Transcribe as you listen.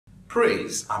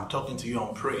Praise, I'm talking to you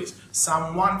on praise.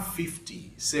 Psalm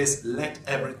 150 says, let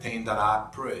everything that I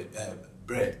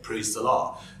bread praise the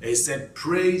Lord. It said,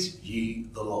 praise ye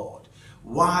the Lord.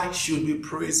 Why should we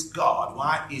praise God?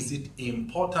 Why is it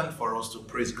important for us to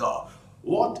praise God?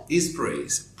 What is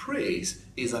praise? Praise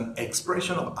is an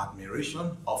expression of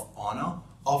admiration, of honor,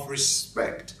 of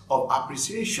respect, of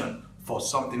appreciation for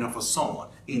something or for someone.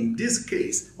 In this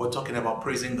case, we're talking about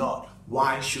praising God.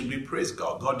 Why should we praise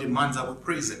God? God demands that we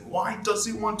praise Him. Why does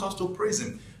He want us to praise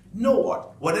Him? You know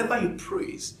what? Whatever you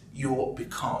praise, you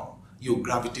become. You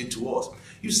gravitate towards.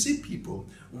 You see people,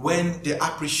 when they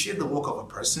appreciate the work of a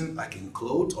person, like in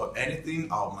clothes or anything,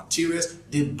 or materials,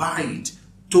 they buy it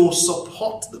to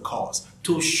support the cause,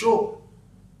 to show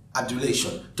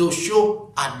adulation, to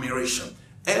show admiration.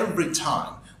 Every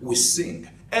time we sing,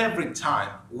 every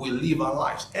time we live our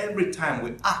lives, every time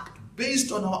we act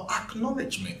based on our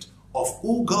acknowledgement of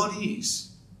who God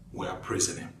is, we are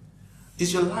praising Him.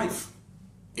 Is your life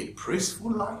a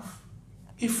praiseful life?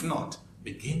 If not,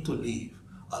 begin to live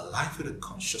a life with a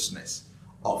consciousness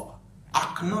of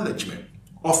acknowledgement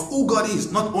of who God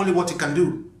is, not only what He can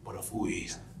do, but of who He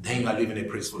is. Then you are living a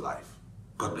praiseful life.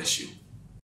 God bless you.